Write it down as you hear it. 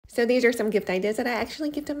So these are some gift ideas that I actually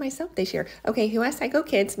gifted myself this year. Okay, who has Psycho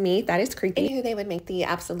Kids? Me. That is creepy. And who they would make the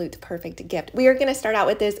absolute perfect gift. We are going to start out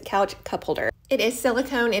with this couch cup holder. It is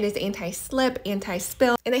silicone, it is anti-slip,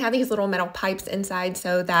 anti-spill, and they have these little metal pipes inside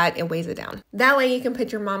so that it weighs it down. That way you can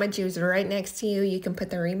put your Mama Juice right next to you. You can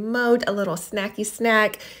put the remote, a little snacky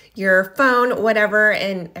snack, your phone, whatever,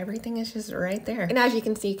 and everything is just right there. And as you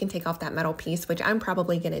can see, you can take off that metal piece, which I'm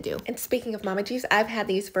probably gonna do. And speaking of Mama Juice, I've had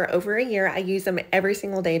these for over a year. I use them every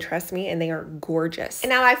single day, trust me, and they are gorgeous. And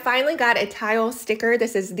now I finally got a tile sticker.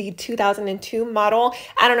 This is the 2002 model.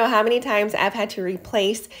 I don't know how many times I've had to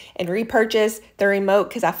replace and repurchase the remote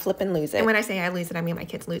because I flip and lose it. And when I say I lose it, I mean my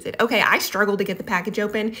kids lose it. Okay, I struggle to get the package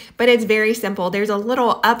open, but it's very simple. There's a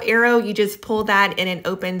little up arrow. You just pull that and it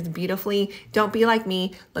opens beautifully. Don't be like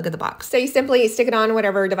me. Look at the box. So you simply stick it on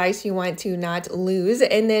whatever device you want to not lose,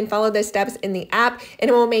 and then follow the steps in the app, and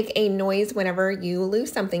it will make a noise whenever you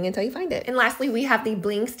lose something until you find it. And lastly, we have the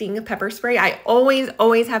Bling Sting pepper spray. I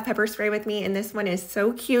always have pepper spray with me, and this one is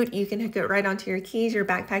so cute. You can hook it right onto your keys, your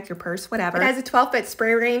backpack, your purse, whatever. It has a 12-foot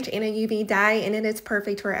spray range and a UV dye, and it is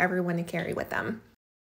perfect for everyone to carry with them.